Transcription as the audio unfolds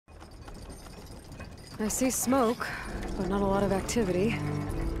I see smoke, but not a lot of activity.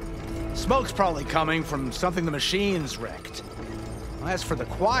 Smoke's probably coming from something the machines wrecked. As for the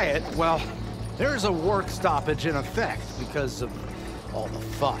quiet, well, there's a work stoppage in effect because of all the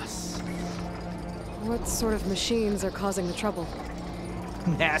fuss. What sort of machines are causing the trouble?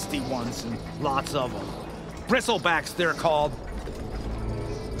 Nasty ones, and lots of them. Bristlebacks, they're called.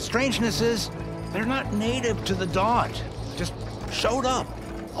 Strangeness is, they're not native to the Dodge. Just showed up,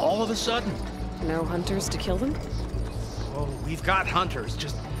 all of a sudden. No hunters to kill them? Oh, we've got hunters,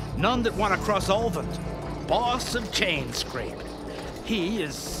 just none that want to cross Ulvund. Boss of Chain Scrape. He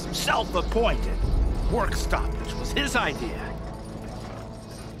is self-appointed. Work stoppage was his idea.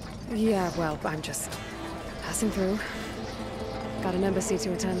 Yeah, well, I'm just passing through. Got an embassy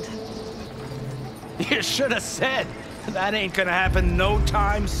to attend. You should have said. That ain't gonna happen no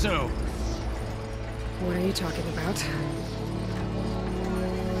time soon. What are you talking about?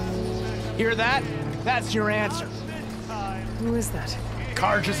 Hear that? That's your answer. Who is that?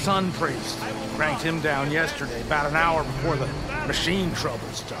 Karja's Sun Priest. Cranked him down yesterday, about an hour before the machine trouble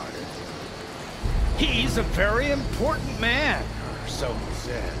started. He's a very important man, or so he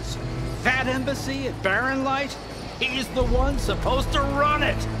says. That embassy at Barren Light, he's the one supposed to run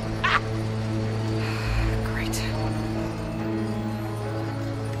it. Ha! Great.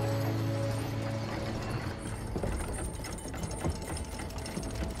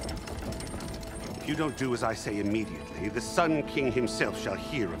 If you don't do as I say immediately, the Sun King himself shall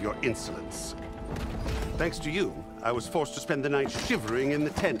hear of your insolence. Thanks to you, I was forced to spend the night shivering in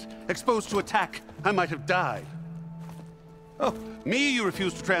the tent. Exposed to attack, I might have died. Oh, me you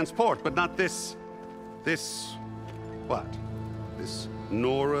refuse to transport, but not this... what? This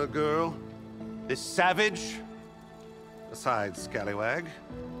Nora girl? This savage? Besides, scallywag.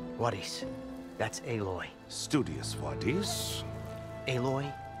 Wadis. That's Aloy. Studious Wadis.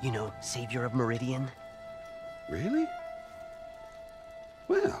 Aloy, you know, savior of Meridian. Really?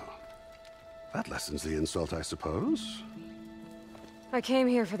 Well, that lessens the insult, I suppose. I came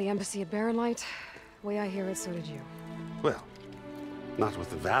here for the embassy at Barren Light. Way I hear it, so did you. Well, not with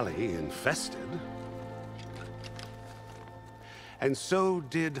the valley infested. And so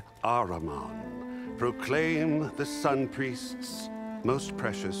did Ahriman, proclaim the Sun Priests most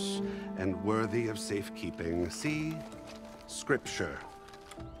precious and worthy of safekeeping. See? Scripture.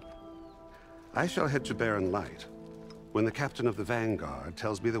 I shall head to Barren Light when the captain of the Vanguard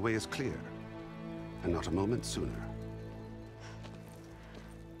tells me the way is clear, and not a moment sooner.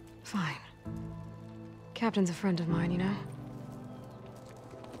 Fine. Captain's a friend of mine, you know?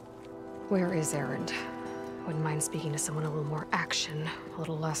 Where is Erend? Wouldn't mind speaking to someone a little more action, a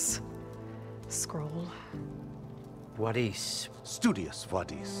little less... scroll. Wadis. Studious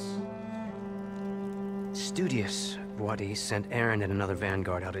Wadis. Studious Wadis sent Erend and another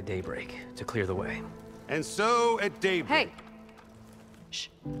Vanguard out at daybreak to clear the way. And so at daybreak... Hey! Shh.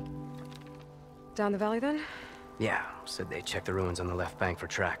 Down the valley, then? Yeah, said they checked the ruins on the left bank for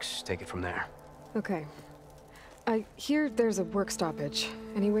tracks. Take it from there. Okay. I hear there's a work stoppage.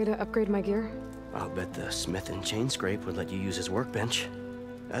 Any way to upgrade my gear? I'll bet the smith and chain scrape would let you use his workbench.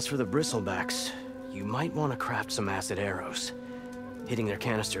 As for the bristlebacks, you might want to craft some acid arrows. Hitting their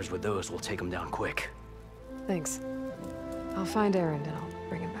canisters with those will take them down quick. Thanks. I'll find Erend and I'll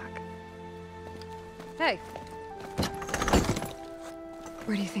bring him back. Hey!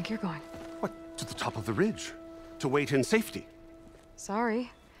 Where do you think you're going? What? To the top of the ridge. To wait in safety.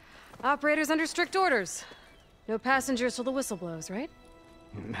 Sorry. Operator's under strict orders. No passengers till the whistle blows, right?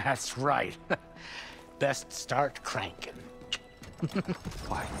 That's right. Best start cranking.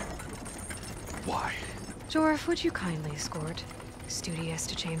 Why? Why? Jorf, would you kindly escort Studious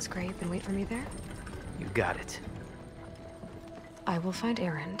to Chain Scrape and wait for me there? You got it. I will find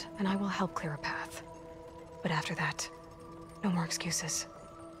Erend, and I will help clear a path. But after that, no more excuses.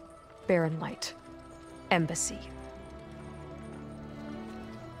 Barren Light. Embassy.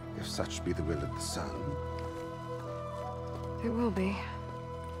 If such be the will of the sun. It will be.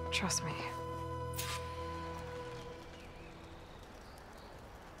 Trust me.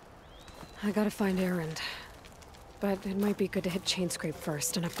 I gotta find Erend. But it might be good to hit Chain Scrape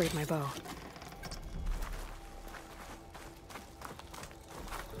first and upgrade my bow.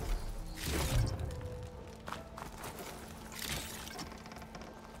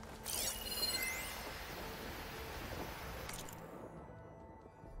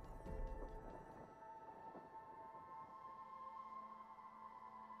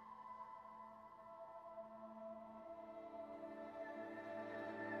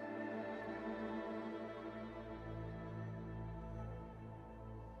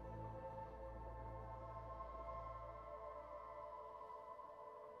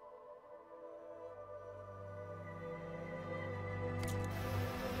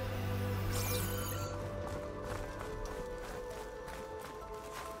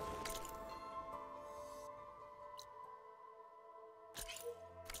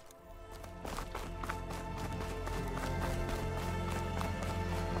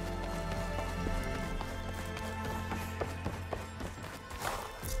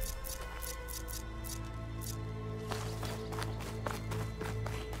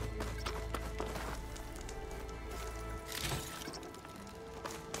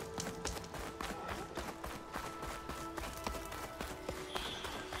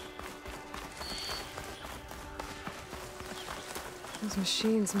 Those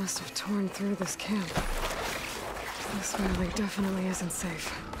machines must have torn through this camp. This valley definitely isn't safe.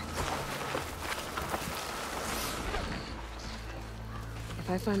 If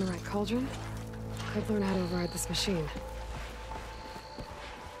I find the right cauldron, I could learn how to override this machine.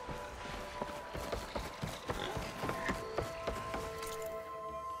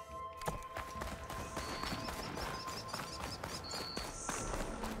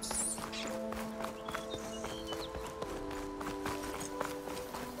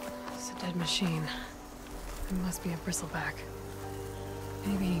 Machine. It must be a bristleback.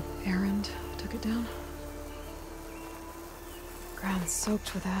 Maybe Erend took it down? Ground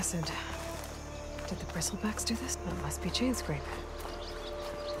soaked with acid. Did the bristlebacks do this? That must be chain scrape.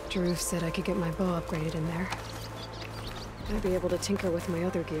 Jaruf said I could get my bow upgraded in there. I'd be able to tinker with my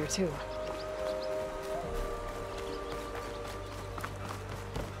other gear too.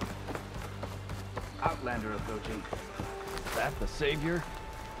 Outlander approaching. That the savior?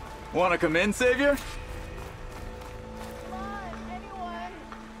 Wanna come in, Savior? Come on, anyone!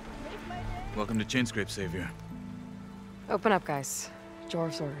 Make my day! Welcome to Chainscrape, Savior. Open up, guys.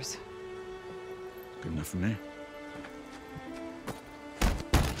 Jaruf's orders. Good enough for me.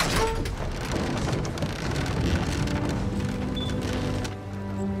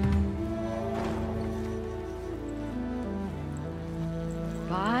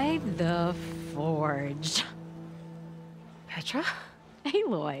 By the forge. Petra?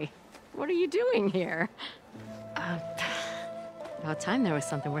 Aloy, what are you doing here? About time there was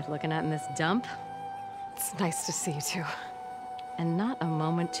something worth looking at in this dump. It's nice to see you too. And not a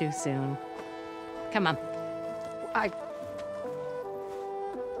moment too soon. Come on.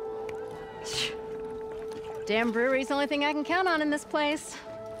 Damn brewery's the only thing I can count on in this place.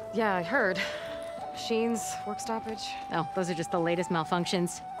 Yeah, I heard. Machines, work stoppage. Oh, those are just the latest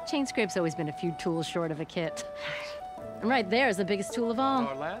malfunctions. Chainscrape's always been a few tools short of a kit. And right there is the biggest tool of all.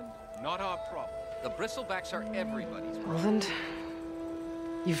 Our land? Not our problem. The bristlebacks are everybody's problem. Roland?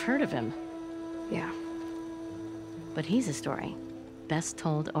 You've heard of him, Yeah. but he's a story best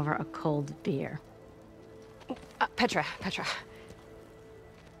told over a cold beer. Petra.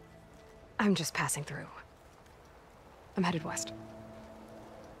 I'm just passing through. I'm headed west.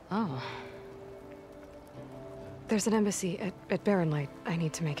 Oh, There's an embassy at Light I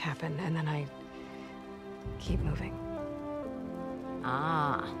need to make happen, and then I keep moving.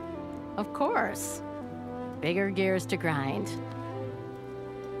 ah, of course. Bigger gears to grind.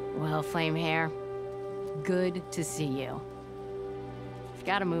 Well, Flamehair, good to see you. You've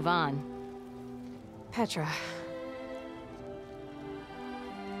got to move on. Petra.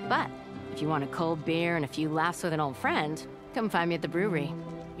 But if you want a cold beer and a few laughs with an old friend, come find me at the brewery.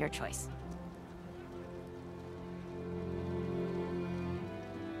 Your choice.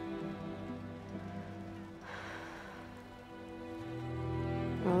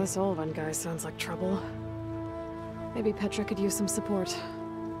 Well, this old one guy sounds like trouble. Maybe Petra could use some support.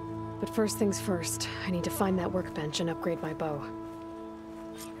 But first things first, I need to find that workbench and upgrade my bow.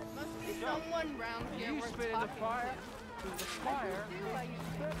 Must be someone round here worth Spit in the talking fire. to. To the fire.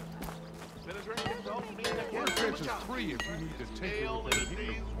 Workbench is free if you need to take it.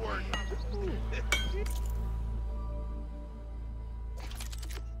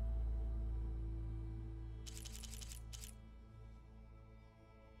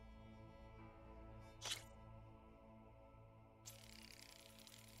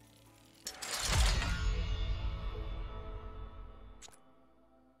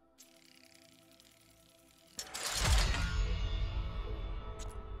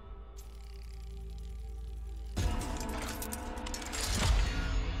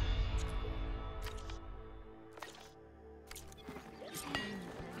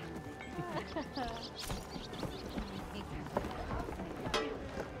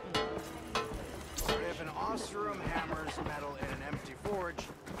 If an Oseram hammers metal in an empty forge,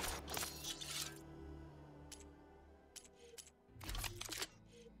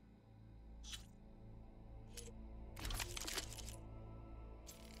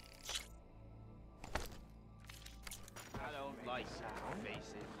 I don't like sound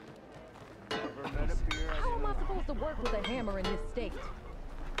faces. Never met a beer I How am I didn't supposed to work with a hammer in this state?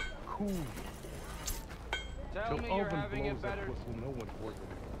 Cool. tell The me you're oven having blows it better. up whistle, no one's working.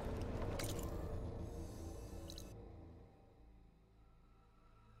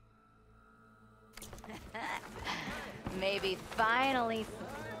 Maybe finally.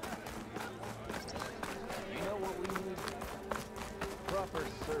 You know what we need? Proper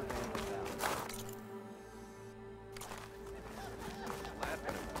serving.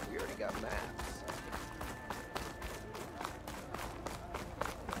 We already got maps.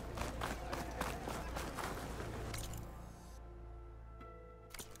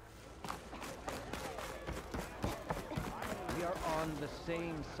 on the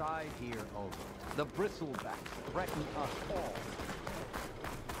same side here, Aloy. The bristlebacks threaten us all.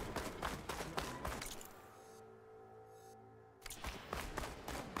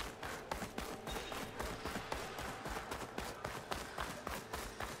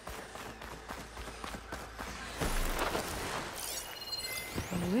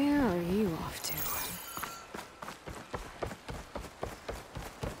 Where are you off to?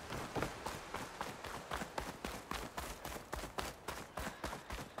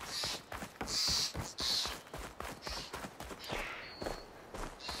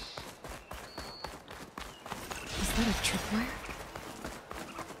 Is that a tripwire?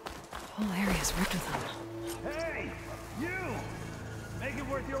 The whole area's ripped with them. Hey! You! Make it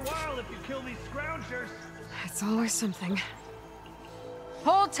worth your while if you kill these scroungers! It's always something.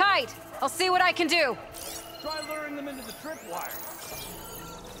 Hold tight! I'll see what I can do! Try luring them into the tripwire.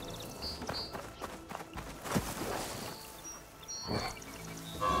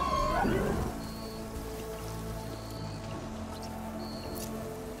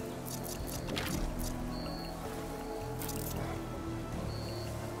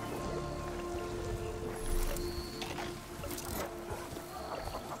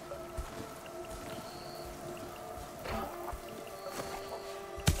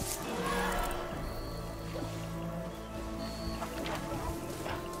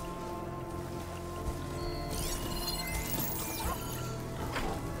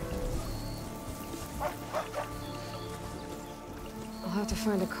 I'll have to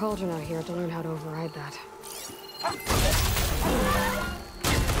find a cauldron out here to learn how to override that. That's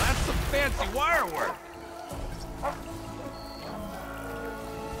some fancy wire work.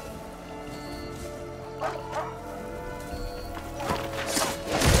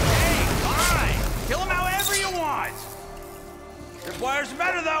 Hey, fine! Kill him however you want! Tripwires are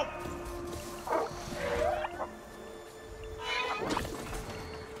better, though!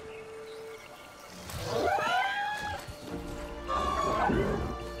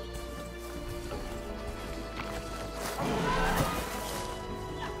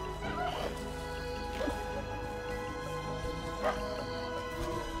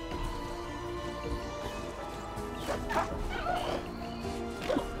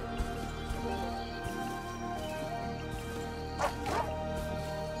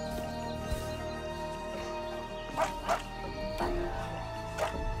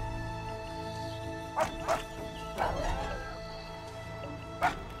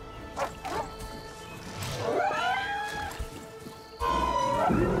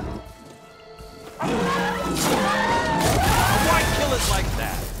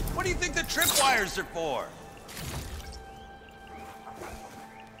 Tripwires are for?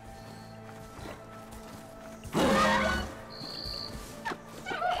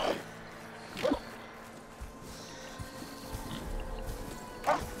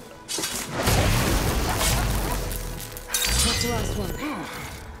 That's the last one.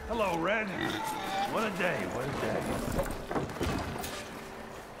 Hello, Red. What a day, what a day.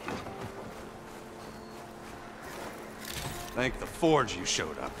 Thank the Forge you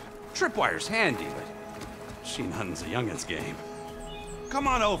showed up. Tripwire's handy, but machine hunting's a youngin's game. Come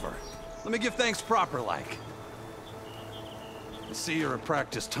on over. Let me give thanks proper-like. I see you're a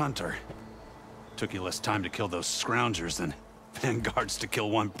practiced hunter. Took you less time to kill those scroungers than vanguards to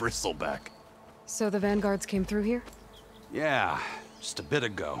kill one bristleback. So the vanguards came through here? Yeah, just a bit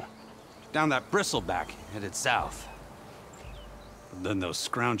ago. Down that bristleback, headed south. But then those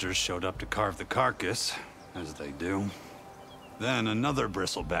scroungers showed up to carve the carcass, as they do. Then another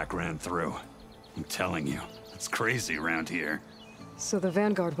bristleback ran through. I'm telling you, it's crazy around here. So the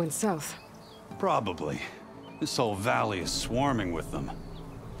vanguard went south? Probably. This whole valley is swarming with them.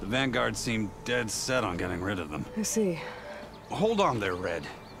 The vanguard seemed dead set on getting rid of them. I see. Hold on there, Red.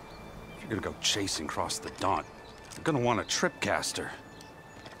 If you're gonna go chasing across the Daunt, you're gonna want a tripcaster.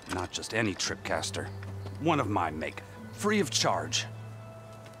 Not just any tripcaster. One of my make. Free of charge.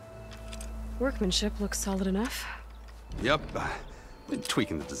 Workmanship looks solid enough. Yep. Been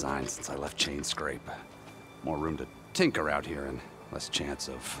tweaking the design since I left Chain Scrape. More room to tinker out here and less chance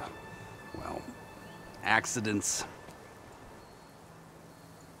of, well, accidents.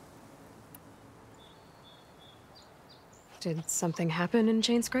 Did something happen in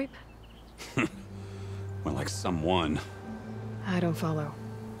Chain Scrape? Well, like someone. I don't follow.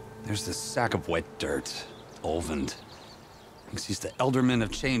 There's this sack of wet dirt. Olvend. Thinks he's the Elderman of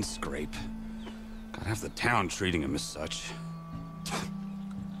Chain Scrape. Got half the town treating him as such.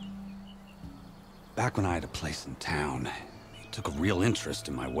 Back when I had a place in town, he took a real interest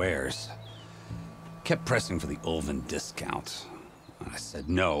in my wares. Kept pressing for the Olvend discount. I said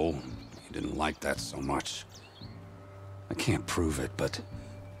no. He didn't like that so much. I Can't prove it, but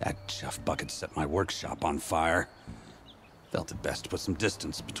that chuff bucket set my workshop on fire. Felt it best to put some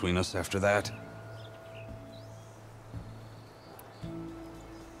distance between us after that.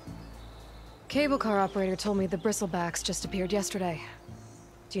 Cable car operator told me the bristlebacks just appeared yesterday.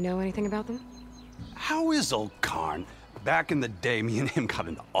 Do you know anything about them? How is old Karn? Back in the day, me and him got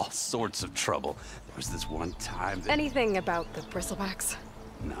into all sorts of trouble. There was this one time that... Anything about the bristlebacks?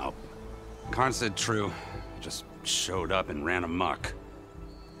 No. Karn said true. Just showed up and ran amok.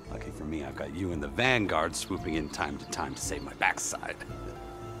 Lucky for me, I've got you and the Vanguard swooping in time to time to save my backside.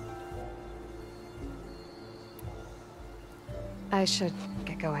 I should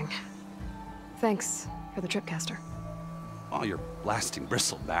get going. Thanks for the tripcaster. While you're blasting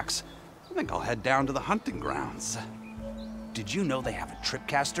bristlebacks, I think I'll head down to the hunting grounds. Did you know they have a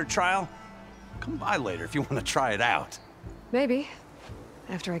tripcaster trial? Come by later if you want to try it out. Maybe.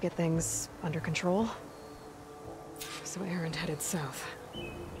 After I get things under control. So Aaron headed south.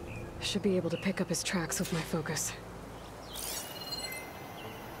 Should be able to pick up his tracks with my focus.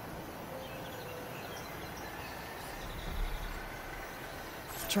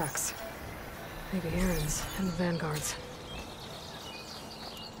 Tracks. Maybe Aaron's and the Vanguard's.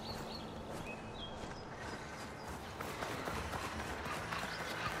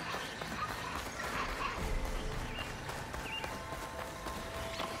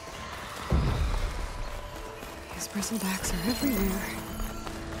 These bristlebacks are everywhere.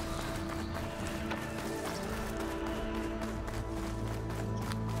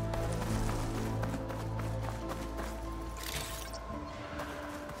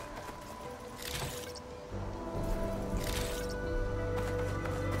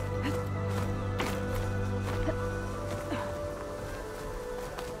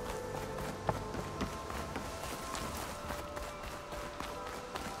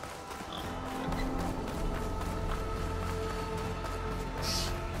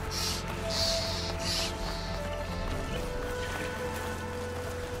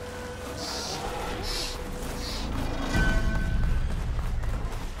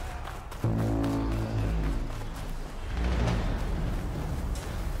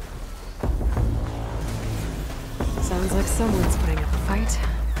 Sounds like someone's putting up a fight.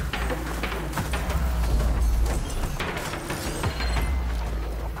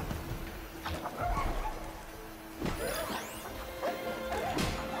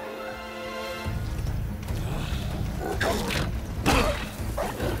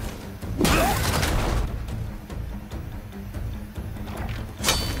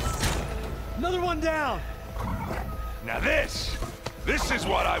 Another one down! Now this is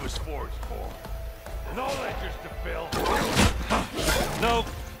what I was forged for. No ledgers to fill. No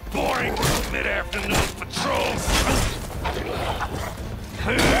boring mid-afternoon patrols.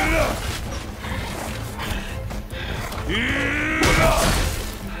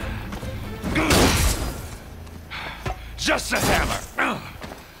 Just a hammer.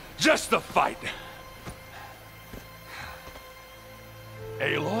 Just the fight.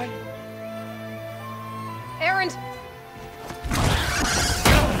 Aloy? Aaron!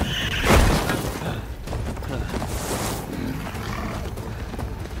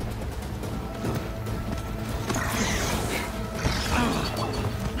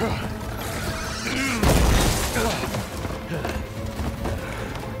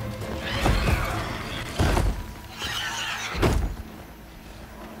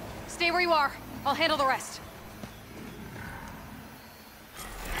 Stay where you are. I'll handle the rest.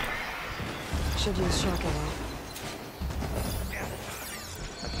 Should use shock ammo.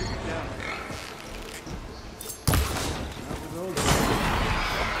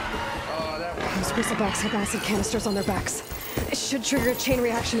 Those bristlebacks have acid canisters on their backs. It should trigger a chain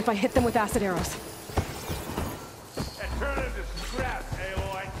reaction if I hit them with acid arrows. And turn into scrap,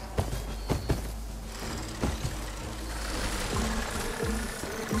 Aloy.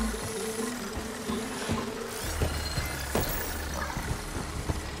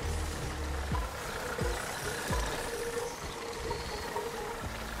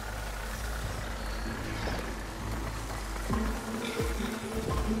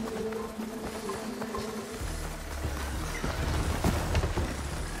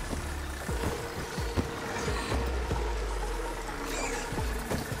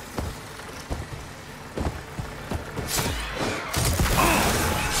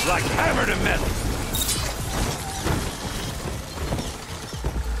 Like hammer to metal.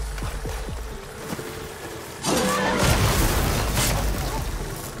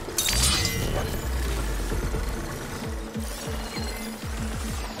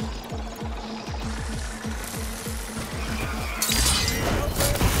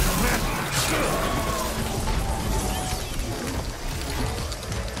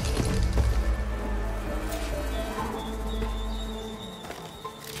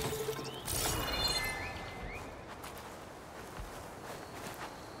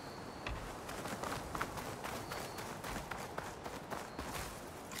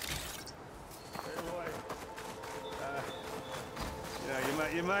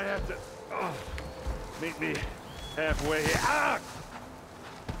 you might have to meet me halfway here. Ah!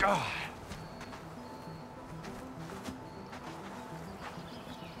 God.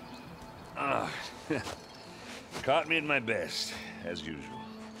 Caught me at my best, as usual.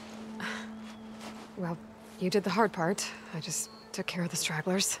 Well, you did the hard part. I just took care of the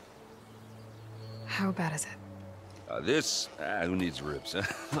stragglers. How bad is it? Who needs ribs,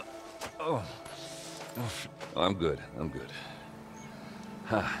 huh? Oh, I'm good. I'm good.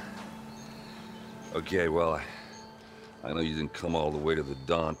 Huh. Okay, well, I know you didn't come all the way to the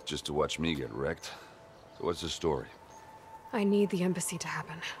Daunt just to watch me get wrecked. So what's the story? I need the embassy to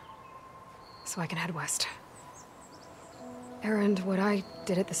happen, so I can head west. Erend, what I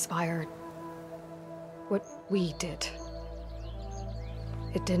did at the Spire, what we did,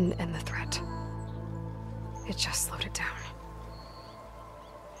 it didn't end the threat. It just slowed it down.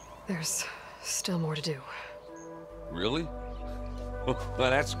 There's still more to do. Really? Well,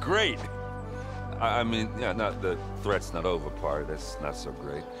 that's great. I mean, yeah, not the threat's not over part. That's not so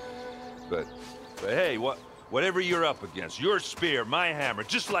great. But hey, whatever you're up against, your spear, my hammer,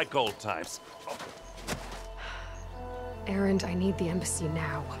 just like old times. Oh. Erend, I need the embassy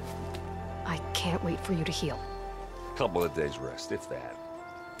now. I can't wait for you to heal. Couple of days rest, if that.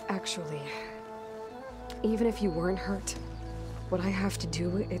 Actually, even if you weren't hurt, what I have to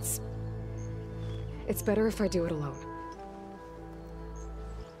do, it's better if I do it alone.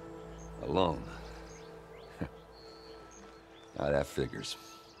 Alone? Now that figures.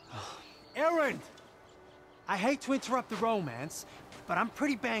 Erend! I hate to interrupt the romance, but I'm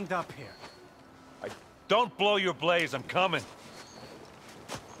pretty banged up here. Don't blow your blaze, I'm coming.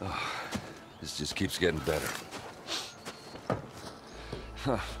 Oh, this just keeps getting better.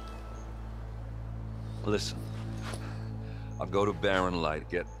 Huh. Listen, I'll go to Barren Light,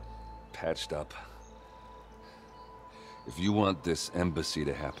 get patched up. If you want this embassy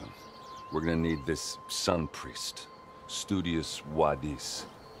to happen, we're gonna need this sun priest, Studious Wadis.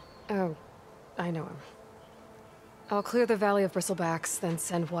 Oh, I know him. I'll clear the Valley of Bristlebacks, then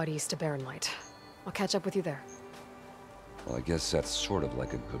send Wadis to Barren Light. I'll catch up with you there. Well, I guess that's sort of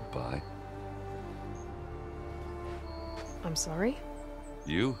like a goodbye. I'm sorry?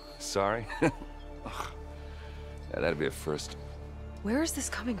 You? Sorry? Ugh. Yeah, that'd be a first. Where is this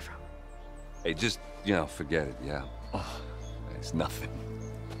coming from? Hey, just, forget it, yeah. Oh, it's nothing.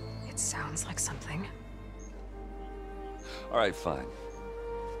 It sounds like something. All right, fine.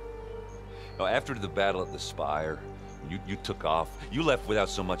 Now, after the battle at the Spire, you took off. You left without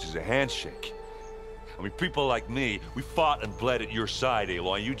so much as a handshake. I mean, people like me, we fought and bled at your side,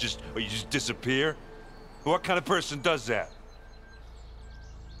 Aloy. You just disappear? What kind of person does that?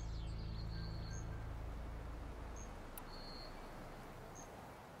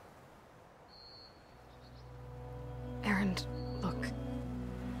 Erend, look.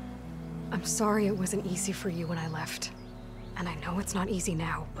 I'm sorry it wasn't easy for you when I left. And I know it's not easy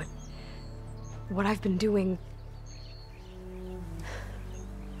now, but what I've been doing...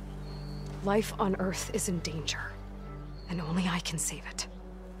 Life on Earth is in danger, and only I can save it.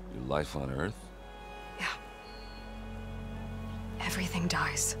 Your life on Earth? Yeah. Everything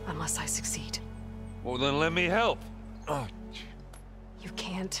dies unless I succeed. Well, then let me help. Oh. You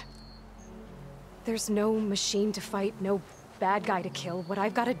can't. There's no machine to fight, no bad guy to kill. What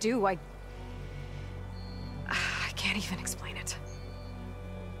I've got to do, I can't even explain it.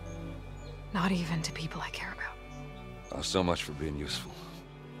 Not even to people I care about. Oh, so much for being useful.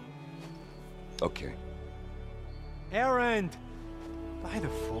 Okay. Erend! By the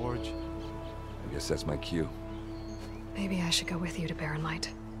forge. I guess that's my cue. Maybe I should go with you to Barren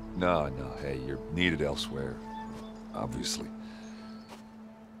Light. No, hey, you're needed elsewhere. Obviously.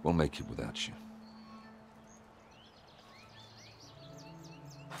 We'll make it without you.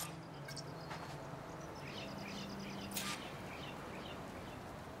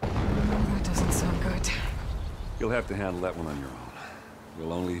 That doesn't sound good. You'll have to handle that one on your own.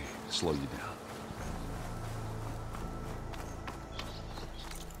 We'll only slow you down.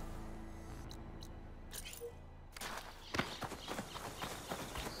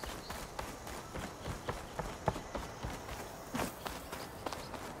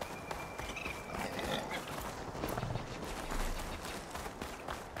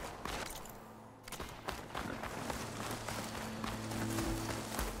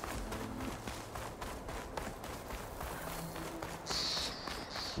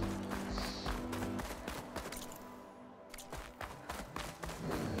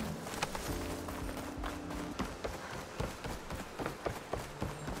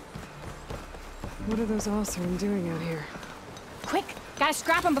 What are those Oseram doing out here? Quick! Gotta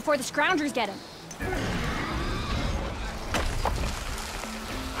scrap him before the Scroungers get him!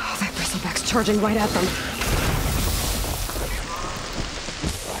 charging right at them.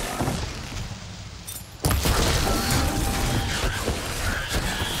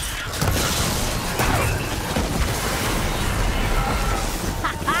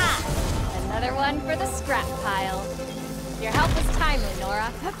 Another one for the scrap pile. Your help was timely,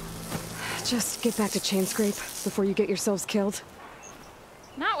 Nora. Just get back to Chainscrape before you get yourselves killed.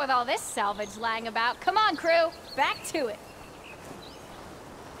 Not with all this salvage lying about. Come on, crew. Back to it.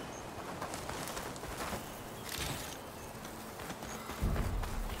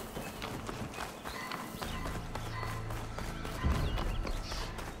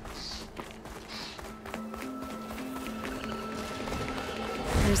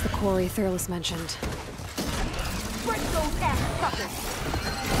 There's the quarry Thurles mentioned. Break those ass suckers!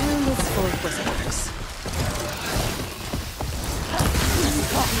 And it's full of bristlebacks.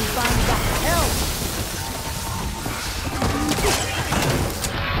 You finally got the help!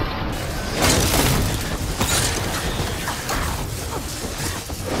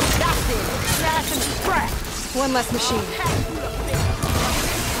 That's it! Smash and scrap! One less machine.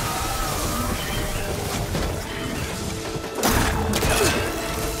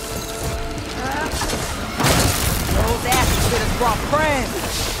 Those ass spitters brought friends!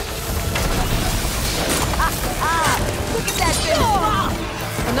 Look at that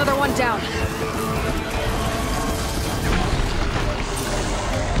thing! Another one down.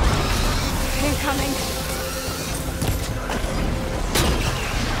 Incoming.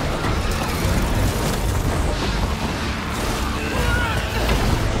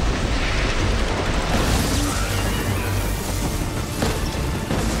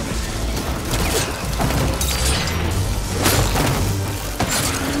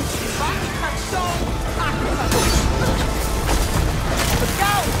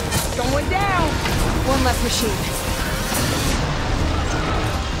 Going down! One less machine.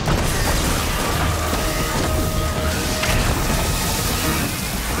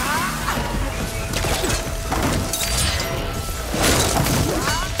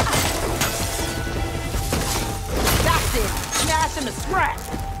 That's it! Smash him to scrap!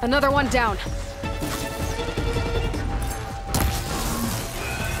 Another one down.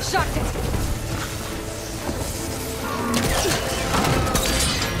 Shocked it.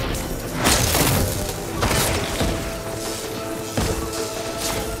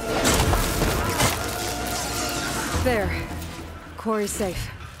 There. Quarry's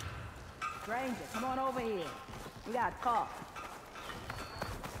safe. Stranger, come on over here. We gotta talk.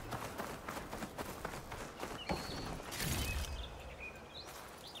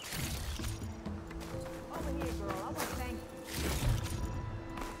 Over here, girl. I want to thank you.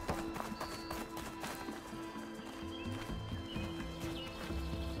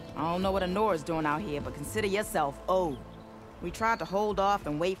 I don't know what Anora's doing out here, but consider yourself owed. We tried to hold off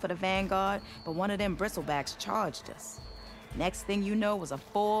and wait for the Vanguard, but one of them bristlebacks charged us. Next thing you know was a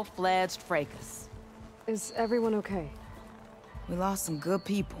full-fledged fracas. Is everyone okay? We lost some good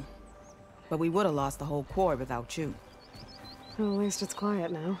people, but we would have lost the whole quarry without you. Well, at least it's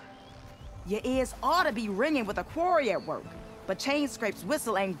quiet now. Your ears ought to be ringing with a quarry at work, but Chainscrape's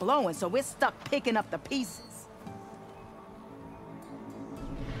whistle ain't blowing, so we're stuck picking up the pieces.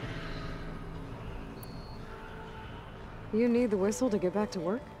 You need the whistle to get back to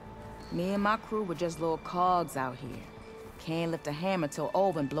work? Me and my crew were just little cogs out here. Can't lift a hammer till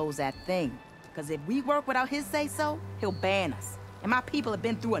Olvin blows that thing. Because if we work without his say-so, he'll ban us. And my people have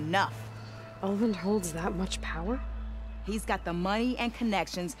been through enough. Olvin holds that much power? He's got the money and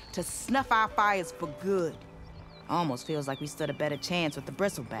connections to snuff our fires for good. Almost feels like we stood a better chance with the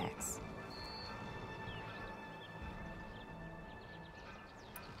bristlebacks.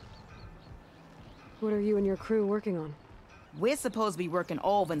 What are you and your crew working on? We're supposed to be working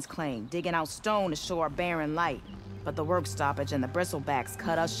Olvin's claim, digging out stone to show our barren light. But the work stoppage and the bristlebacks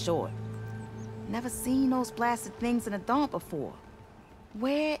cut us short. Never seen those blasted things in a dawn before.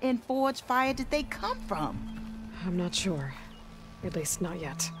 Where in Forge Fire did they come from? I'm not sure. At least not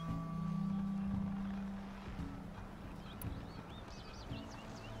yet.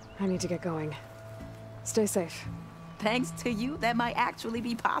 I need to get going. Stay safe. Thanks to you, that might actually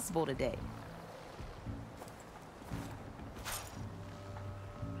be possible today.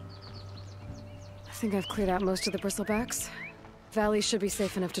 I think I've cleared out most of the bristlebacks. Valley should be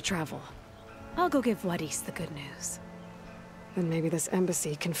safe enough to travel. I'll go give Wadis the good news. Then maybe this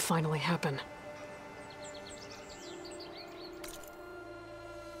embassy can finally happen.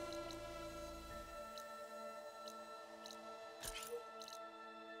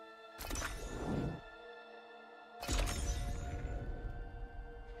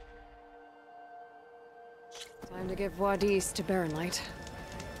 Time to give Wadis to Barren Light.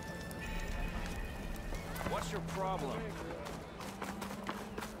 problem?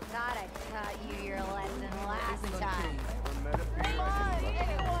 Thought I taught you your lesson last time. Come on,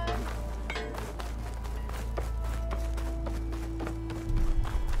 anyone!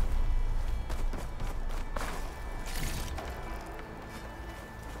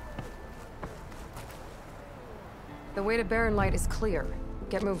 The way to Barren Light is clear.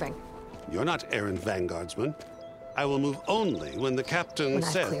 Get moving. You're not errant vanguardsman. I will move only when the captain When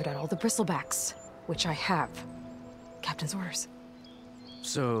says... I've cleared out all the bristlebacks, which I have. Captain's orders.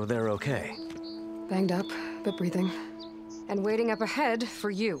 So they're okay? Banged up, but breathing. And waiting up ahead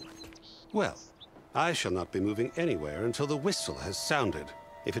for you. Well, I shall not be moving anywhere until the whistle has sounded.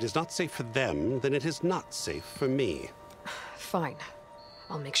 If it is not safe for them, then it is not safe for me. Fine.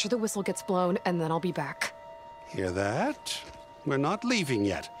 I'll make sure the whistle gets blown, and then I'll be back. Hear that? We're not leaving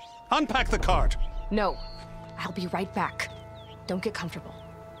yet. Unpack the cart! No. I'll be right back. Don't get comfortable.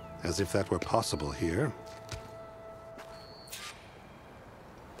 As if that were possible here.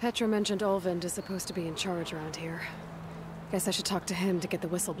 Petra mentioned Olvind is supposed to be in charge around here. Guess I should talk to him to get the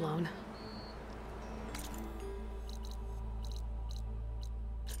whistle blown.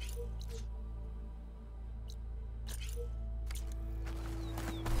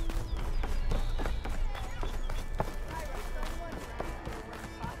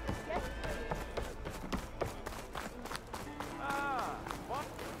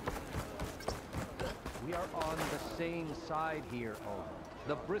 We are on the same side here, Owen.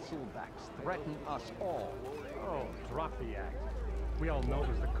 The bristlebacks threaten us all. Oh, drop the act. We all know it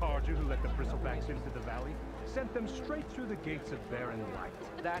was the Carja who let the bristlebacks into the valley. Sent them straight through the gates of Barren Light.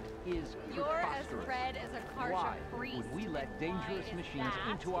 That is You're as preposterous. red as a Karja Why priest. would we let dangerous Why is machines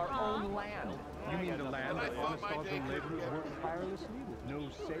that, into our huh? own land? You mean the land that honest Alden laborers work tirelessly with no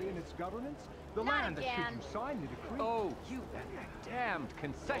say in its governance? The Not land that, again. should you sign the decree, Oh, you damned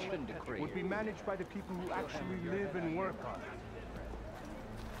concession decree. would be managed by the people who actually live and work on it.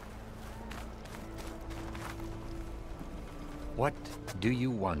 What do you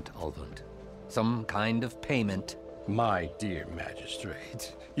want, Ulvund? Some kind of payment? My dear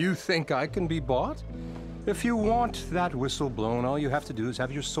magistrate, you think I can be bought? If you want that whistle blown, all you have to do is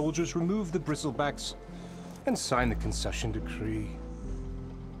have your soldiers remove the bristlebacks and sign the concession decree.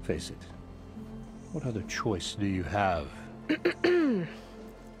 Face it, what other choice do you have?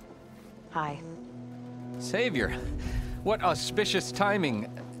 Hi. Savior, what auspicious timing.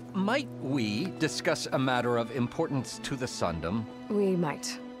 Might we discuss a matter of importance to the Sundom? We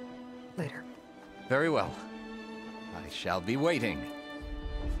might. Later. Very well. I shall be waiting.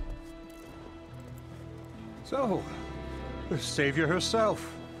 So, the savior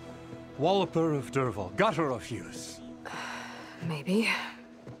herself. Walloper of Derval, gutter of youth. Maybe.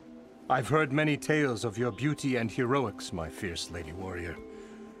 I've heard many tales of your beauty and heroics, my fierce lady warrior.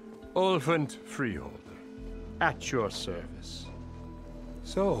 Ulvund Freeholder, at your service.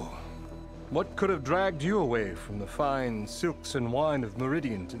 So, what could have dragged you away from the fine silks and wine of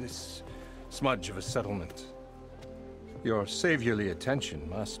Meridian to this smudge of a settlement? Your saviorly attention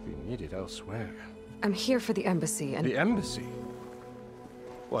must be needed elsewhere. I'm here for the embassy and... The embassy?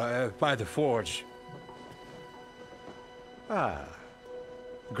 Why, by the forge. Ah.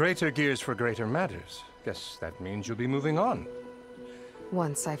 Greater gears for greater matters. Guess that means you'll be moving on.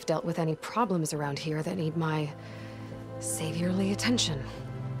 Once I've dealt with any problems around here that need my saviorly attention.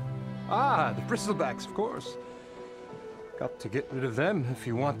 Ah, the bristlebacks, of course. Got to get rid of them if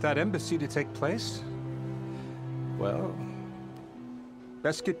you want that embassy to take place. Well,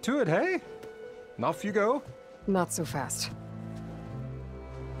 best get to it, hey? And off you go. Not so fast.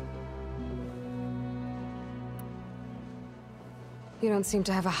 You don't seem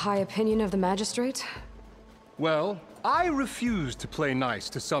to have a high opinion of the magistrate? Well, I refuse to play nice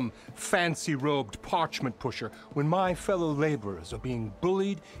to some fancy-robed parchment pusher when my fellow laborers are being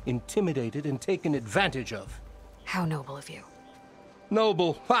bullied, intimidated, and taken advantage of. How noble of you.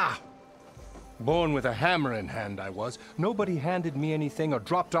 Noble? Ha! Born with a hammer in hand, I was. Nobody handed me anything or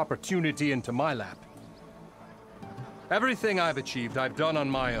dropped opportunity into my lap. Everything I've achieved, I've done on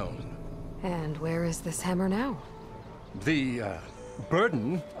my own. And where is this hammer now? The,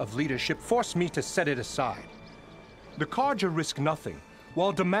 burden of leadership forced me to set it aside. The Carja risk nothing,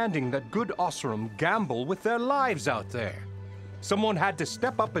 while demanding that good Osseram gamble with their lives out there. Someone had to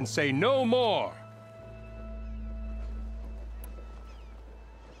step up and say no more.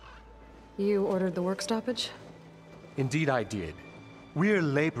 You ordered the work stoppage? Indeed I did. We're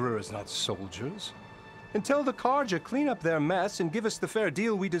laborers, not soldiers. Until the Carja clean up their mess and give us the fair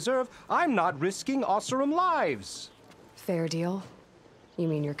deal we deserve, I'm not risking Osseram lives. Fair deal? You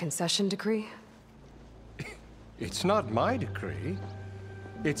mean your concession decree? It's not my decree.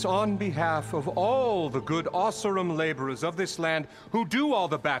 It's on behalf of all the good Oseram laborers of this land who do all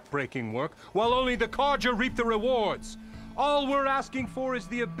the back-breaking work, while only the Carja reap the rewards. All we're asking for is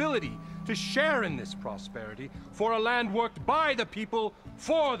the ability to share in this prosperity for a land worked by the people,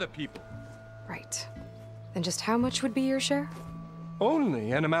 for the people. Right. Then just how much would be your share?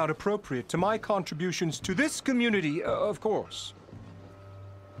 Only an amount appropriate to my contributions to this community, of course.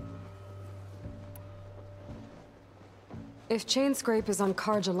 If Chainscrape is on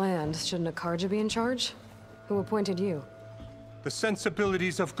Carja land, shouldn't a Carja be in charge? Who appointed you? The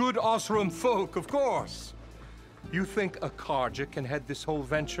sensibilities of good Oseram folk, of course. You think a Carja can head this whole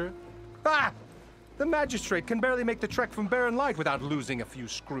venture? Ah! The magistrate can barely make the trek from Barren Light without losing a few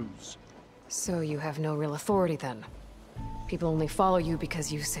screws. So you have no real authority then? People only follow you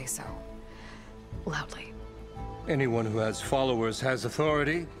because you say so. Loudly. Anyone who has followers has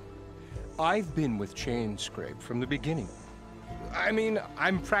authority. I've been with Chainscrape from the beginning. I mean,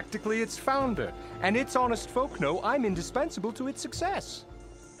 I'm practically its founder, and its honest folk know I'm indispensable to its success.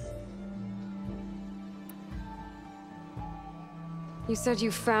 You said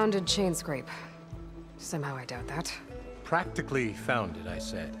you founded Chainscrape. Somehow I doubt that. Practically founded, I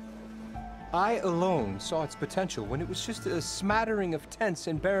said. I alone saw its potential when it was just a smattering of tents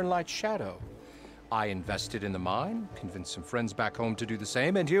in Barren Light's shadow. I invested in the mine, convinced some friends back home to do the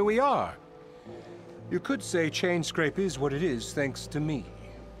same, and here we are. You could say Chainscrape is what it is thanks to me.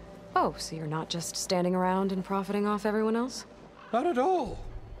 Oh, so you're not just standing around and profiting off everyone else? Not at all.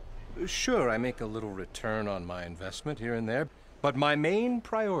 Sure, I make a little return on my investment here and there, but my main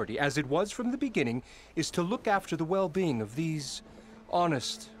priority, as it was from the beginning, is to look after the well-being of these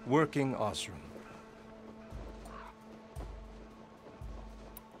honest, working Oseram.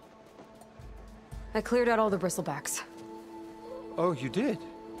 I cleared out all the bristlebacks. Oh, you did?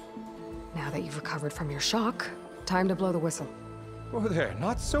 Now that you've recovered from your shock, time to blow the whistle. Oh there,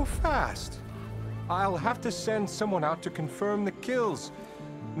 not so fast. I'll have to send someone out to confirm the kills.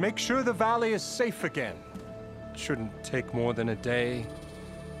 Make sure the valley is safe again. It shouldn't take more than a day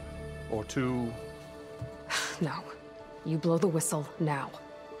or two. No. You blow the whistle now.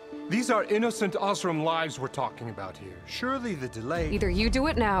 These are innocent Oseram lives we're talking about here. Surely the delay... Either you do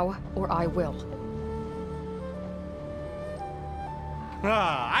it now, or I will.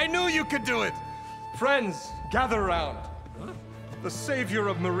 Ah, I knew you could do it! Friends, gather around. The savior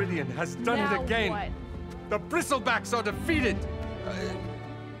of Meridian has done it again. What? The bristlebacks are defeated.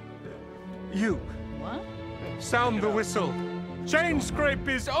 You. What? Sound the whistle. Chainscrape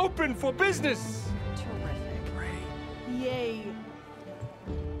is open for business. Yay.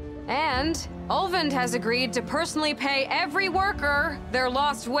 And Ulvund has agreed to personally pay every worker their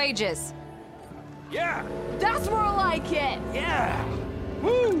lost wages. Yeah! That's more like it! Yeah!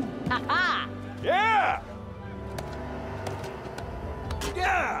 Woo! Ha-ha! Yeah!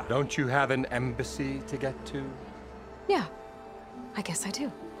 Yeah! Don't you have an embassy to get to? Yeah, I guess I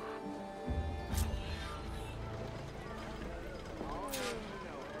do.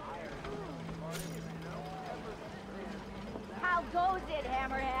 How goes it,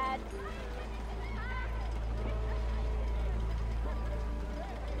 Hammerhead?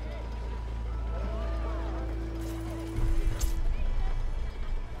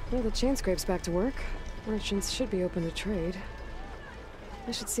 Well, the Chainscrape's back to work. Merchants should be open to trade.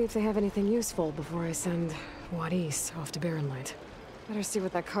 I should see if they have anything useful before I send Wadis off to Barren Light. Better see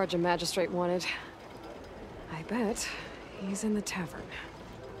what that Carja magistrate wanted. I bet he's in the tavern.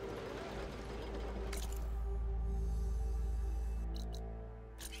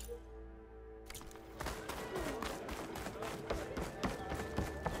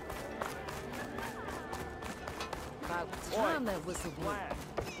 About time that whistle blew.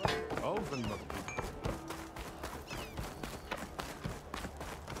 Open the...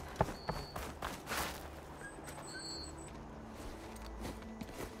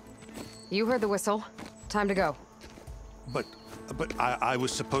 You heard the whistle. Time to go. But I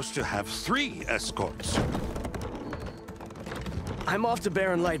was supposed to have 3 escorts. I'm off to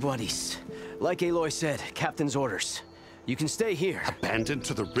Barren Light, Wadis. Like Aloy said, Captain's orders. You can stay here. Abandoned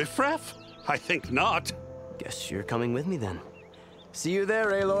to the riffraff? I think not. Guess you're coming with me then. See you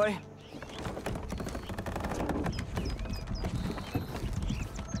there, Aloy.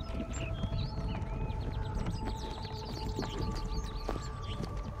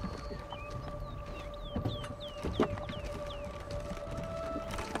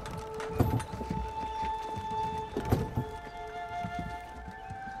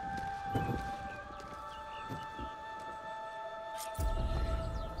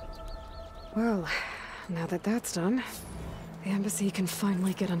 Well, now that that's done, the embassy can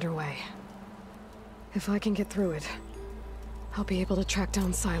finally get underway. If I can get through it, I'll be able to track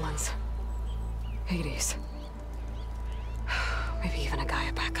down Silence. Hades. Maybe even a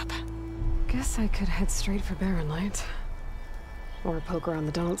Gaia backup. Guess I could head straight for Barren Light. Or poke around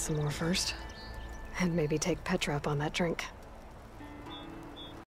the Daunt some more first. And maybe take Petra up on that drink.